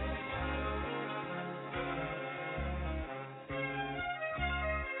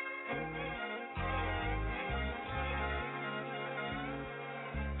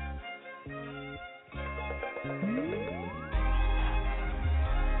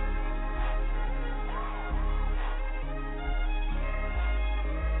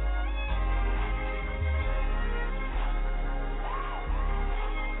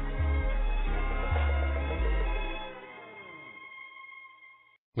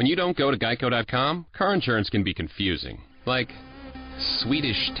 When you don't go to Geico.com, car insurance can be confusing. Like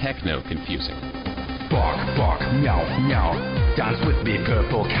Swedish techno confusing. Bark, bark, meow, meow. Dance with me,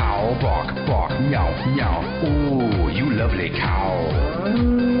 purple cow. Bark, bark, meow, meow. Ooh, you lovely cow.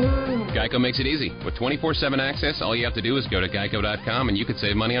 Geico makes it easy. With 24/7 access, all you have to do is go to Geico.com and you could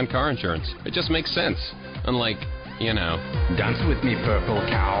save money on car insurance. It just makes sense. Unlike, you know. Dance with me, purple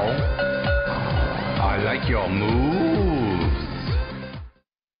cow. I like your moves.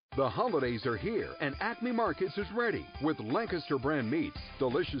 The holidays are here, and Acme Markets is ready with Lancaster brand meats,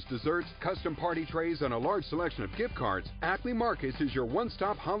 delicious desserts, custom party trays, and a large selection of gift cards. Acme Markets is your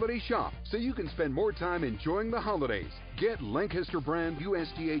one-stop holiday shop, so you can spend more time enjoying the holidays. Get Lancaster brand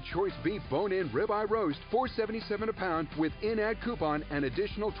USDA choice beef bone-in ribeye roast, $4.77 a pound with in-ad coupon and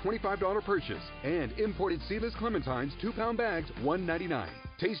additional $25 purchase. And imported seedless clementines, 2-pound bags, $1.99.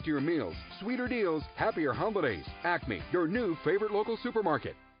 Tastier meals, sweeter deals, happier holidays. Acme, your new favorite local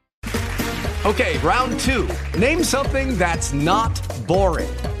supermarket. Okay, round 2. Name something that's not boring.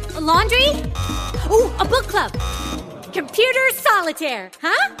 A laundry? Ooh, a book club. Computer solitaire,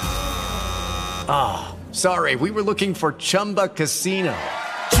 huh? Ah, sorry, we were looking for Chumba Casino.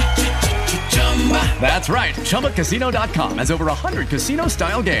 That's right, ChumbaCasino.com has over 100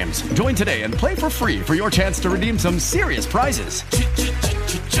 casino-style games. Join today and play for free for your chance to redeem some serious prizes.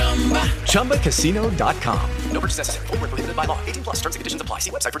 ChumbaCasino.com. No purchase necessary. Void where prohibited by law. 18+ terms and conditions apply.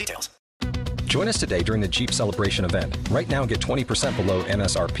 See website for details. Join us today during the Jeep Celebration event. Right now, get 20% below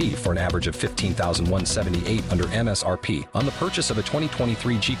MSRP for an average of $15,178 under MSRP on the purchase of a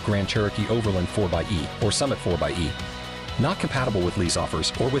 2023 Jeep Grand Cherokee Overland 4xE or Summit 4xE. Not compatible with lease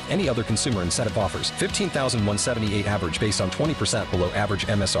offers or with any other consumer incentive offers. $15,178 average based on 20% below average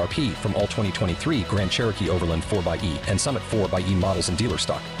MSRP from all 2023 Grand Cherokee Overland 4xE and Summit 4xE models in dealer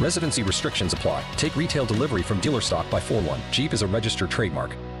stock. Residency restrictions apply. Take retail delivery from dealer stock by 4/1. Jeep is a registered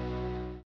trademark.